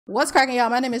What's cracking, y'all?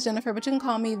 My name is Jennifer, but you can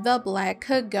call me the Black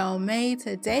Kagome.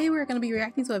 Today we're going to be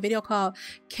reacting to a video called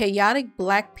Chaotic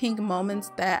Blackpink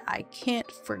Moments That I Can't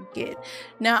Forget.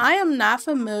 Now, I am not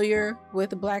familiar with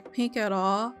Blackpink at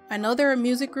all. I know they're a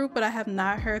music group, but I have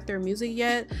not heard their music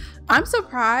yet. I'm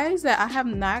surprised that I have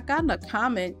not gotten a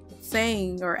comment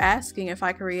saying or asking if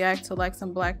I could react to like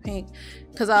some Blackpink,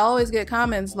 because I always get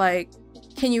comments like,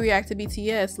 can you react to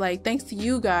BTS? Like, thanks to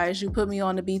you guys, you put me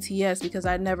on to BTS, because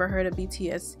I'd never heard of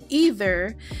BTS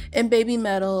either, and Baby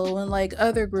Metal and like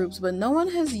other groups, but no one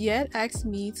has yet asked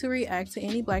me to react to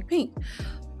any Blackpink.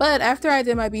 But after I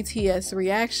did my BTS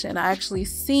reaction, I actually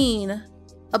seen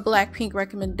a Blackpink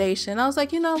recommendation. I was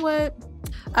like, you know what?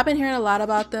 I've been hearing a lot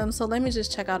about them, so let me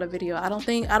just check out a video. I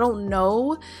don't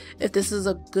know if this is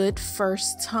a good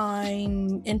first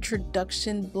time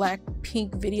introduction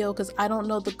Blackpink video, because I don't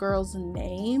know the girls'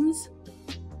 names,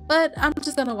 but I'm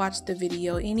just gonna watch the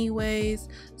video anyways.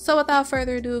 So without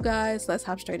further ado, guys, let's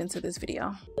hop straight into this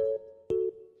video.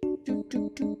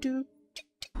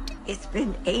 It's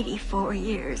been 84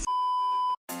 years.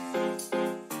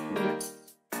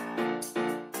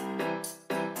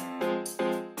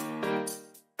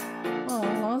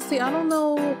 See, I don't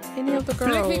know any of the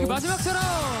girls,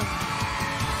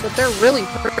 but they're really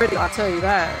pretty, I'll tell you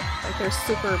that. Like, they're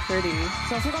super pretty.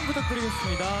 자, 소감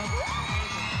부탁드리겠습니다.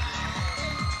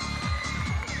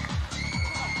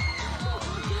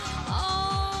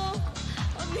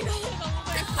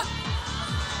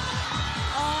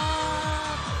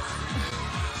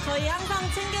 저희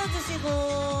항상 챙겨주시고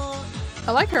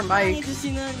I like her mic.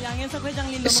 주시는 양현석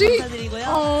회장님 너무 She...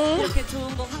 감사드리고요. 이렇게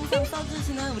좋은 곡 항상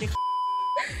써주시는 우리.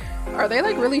 Are they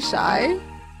like really shy?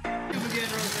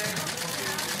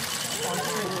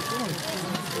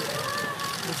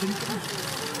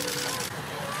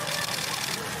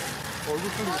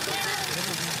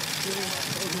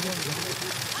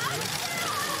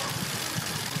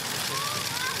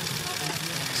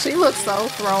 She looks so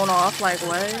thrown off, like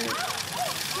what?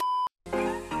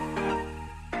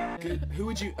 Who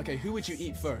would you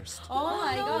eat first? Oh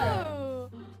my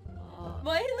god.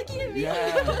 Why are you looking at me? Yeah,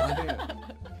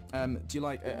 I do. Do you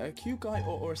like a cute guy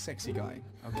or a sexy guy?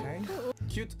 Okay.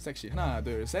 Cute, sexy. 하나,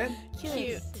 둘, 셋.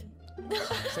 Cute.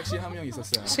 Sexy 한 명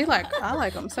있었어요. She like, I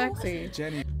like them sexy.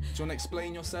 Jenny, do you want to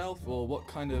explain yourself, or what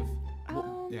kind of?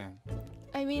 Yeah.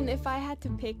 I mean, if I had to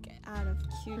pick out of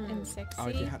cute and sexy. Oh,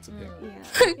 if you had to pick.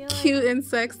 Yeah. Cute and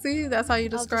sexy? That's how you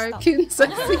describe cute and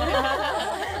sexy?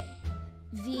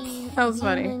 That was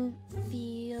funny.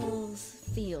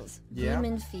 Feels. Yeah.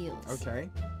 Demon feels. Okay.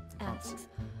 Asks,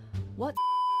 what?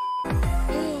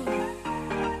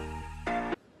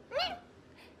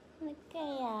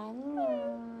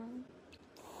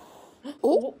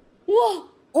 Oh.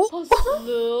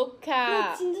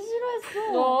 루카. 진짜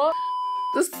싫어했어.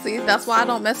 See, that's why I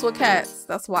don't mess with cats.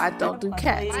 That's why I don't do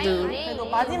cats, dude.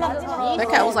 That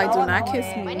cat was like, do not kiss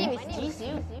me. My name is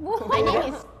Jisoo. My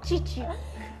name is Chichu.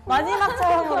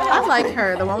 I like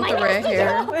her, the one with the red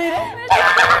hair.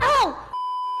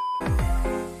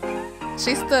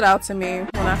 She stood out to me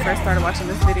when I first started watching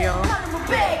this video.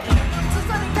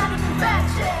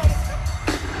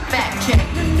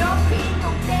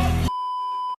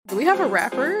 Do we have a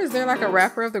rapper? Is there like a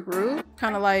rapper of the group?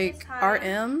 Kind of like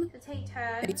RM?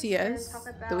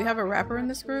 ATHF? Do we have a rapper in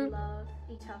this group?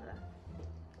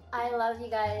 I love you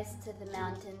guys to the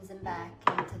mountains and back,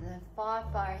 and to the far,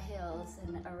 far hills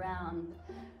and around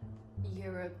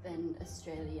Europe and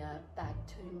Australia, back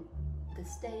to the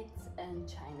States and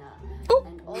China,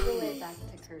 and all the way back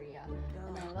to Korea.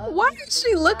 And I love Why is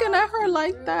she looking at her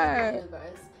like that?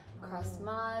 Universe, across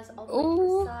Mars, all the way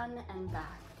to the sun and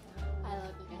back. I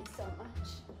love you guys so much.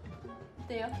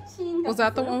 Was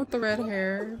that the one with the red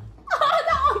hair?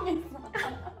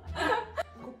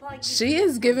 She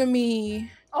is giving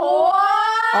me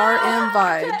RM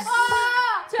vibes.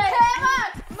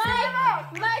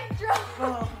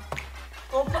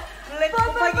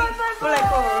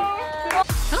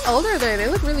 How old are they? They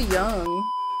look really young.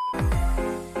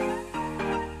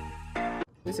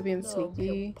 This is being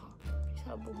sneaky.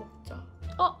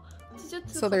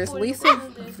 So there's Lisa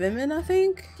Vimin, I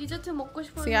think.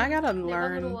 See, I gotta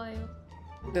learn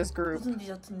this group.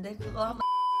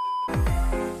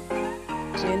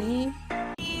 Jenny.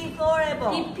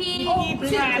 EP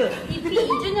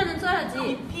 2주년은 써야지.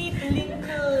 EP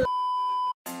블링크.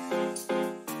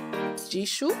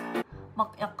 Jisoo?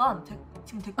 막 약간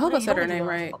지금 I hope I 댓글에 said her 이런 name 거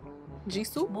right.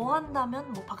 Jisoo? 뭐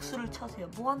한다면 뭐 박수를 쳐세요.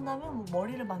 뭐 한다면 뭐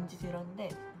머리를 만지세요 이러는데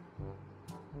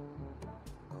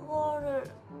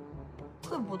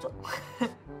그게 뭐죠?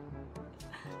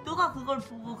 누가 그걸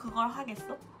보고 그걸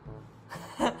하겠어?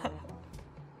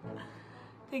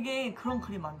 되게 그런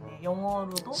글이 많네.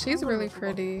 영어로도. She's really 한글로도.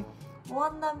 pretty. 뭐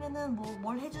한다면은 뭐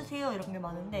뭘 해주세요 이런 게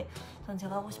많은데 전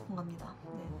제가 하고 싶은 겁니다.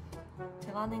 네.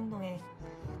 제가 하는 행동에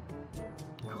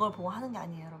그걸 보고 하는 게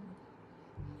아니에요, 여러분.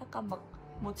 약간 막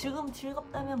뭐 지금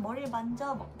즐겁다면 머리를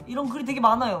만져 막 이런 글이 되게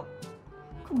많아요.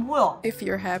 그 뭐야? If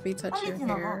you're happy, touch 빨리 your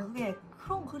지나가. hair. 그게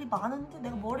그런 글이 많은데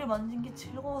내가 머리를 만진 게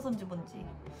즐거워서인지 뭔지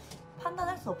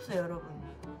판단할 수 없어요, 여러분.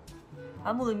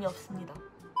 아무 의미 없습니다.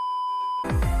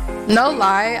 No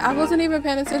lie, I wasn't even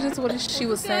paying attention to what she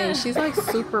was saying. She's like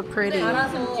super pretty. I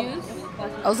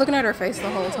was looking at her face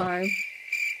the whole time.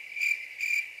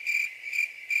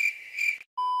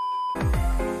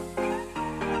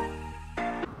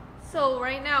 So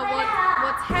right now,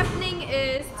 what's happening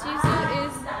is Jisoo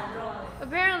is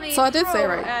apparently So I did say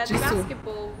pro right, at Jisoo.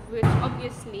 basketball, which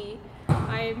obviously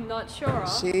I'm not sure of.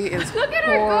 She is Look at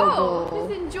her go! horrible.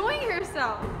 She's enjoying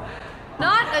herself.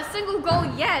 Not a single goal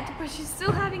yet, but she's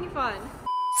still having fun.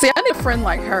 See, I need a friend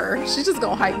like her. She's just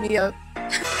gonna hype me up.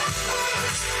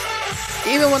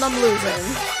 Even when I'm losing.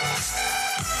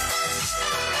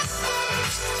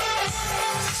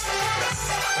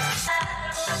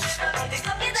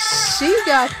 She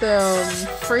got them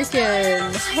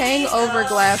freaking hangover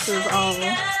glasses on.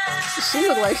 She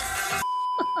look like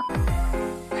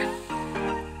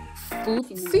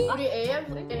Footsie? 우리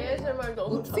ASMR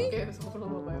너무 작게 해서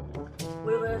그러나 봐요.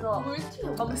 왜 그래서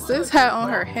Sis had on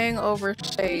her hangover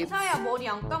shades. 이사야 머리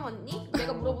안 감았니?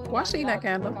 내가 물어보는 게 Why she eat that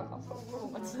candle?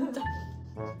 물어봐 진짜.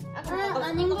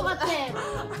 아닌 것 같아.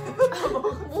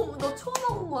 너 처음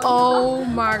먹은 거 아니야? Oh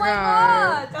my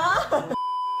god. god.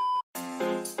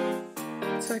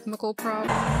 Technical problem.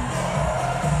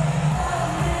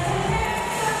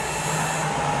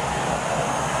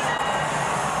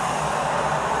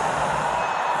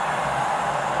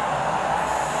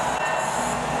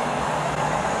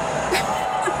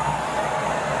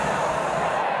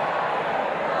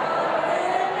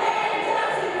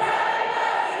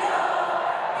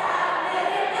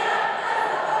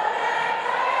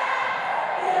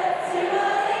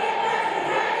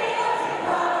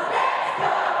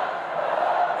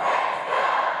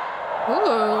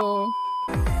 Ooh.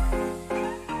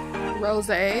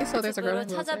 Rosé. So there's a girl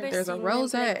named Rosé. There's a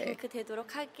Rosé. 그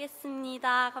되도록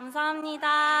하겠습니다.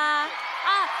 감사합니다.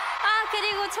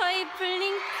 그리고 저희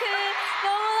블링크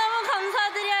너무너무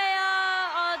감사드려요.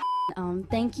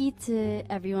 Thank you to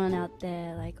everyone out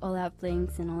there, like all our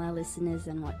blinks and all our listeners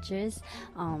and watchers.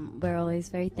 We're always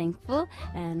very thankful,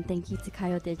 and thank you to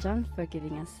Kayo Dejon for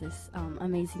giving us this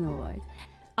amazing award.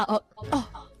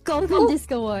 Golden Disc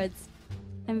Awards.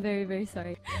 I'm very, very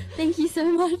sorry. Thank you so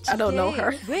much. I don't know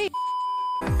her. Wait.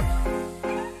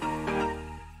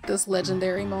 This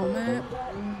legendary moment.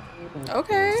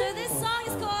 Okay. So this song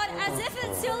is called As If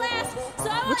It's Your Last. So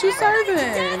I want What you everybody to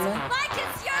serving? dance like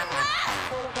it's your last.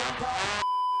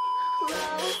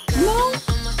 No,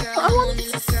 I wanted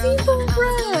to see the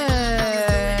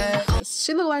rest.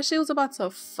 She looked like she was about to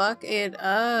fuck it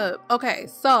up. Okay,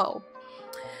 so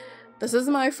this is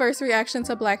my first reaction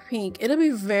to Blackpink. It'll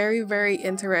be very, very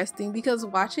interesting because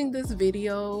watching this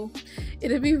video,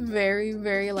 it'll be very,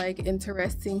 very like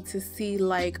interesting to see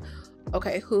like,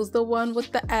 okay, who's the one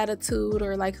with the attitude,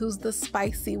 or like who's the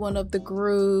spicy one of the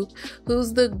group,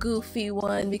 who's the goofy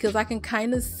one, because I can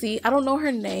kind of see, I don't know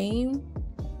her name,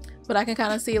 but I can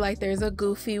kind of see like there's a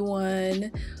goofy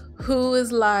one who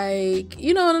is like,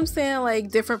 you know what I'm saying, like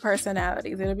different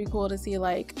personalities. It'll be cool to see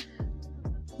like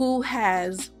who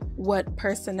has what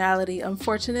personality.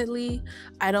 Unfortunately,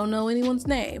 I don't know anyone's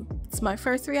name. It's my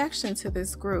first reaction to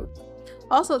this group.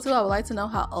 Also too, I would like to know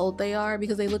how old they are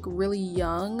because they look really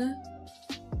young.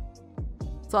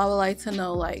 So I would like to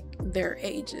know like their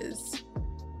ages.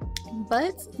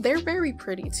 But they're very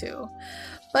pretty too.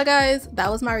 But guys,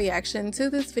 that was my reaction to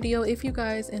this video. If you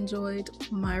guys enjoyed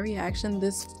my reaction,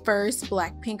 this first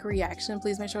Blackpink reaction,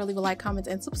 please make sure to leave a like, comment,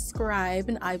 and subscribe.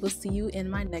 And I will see you in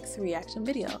my next reaction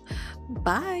video.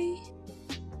 Bye!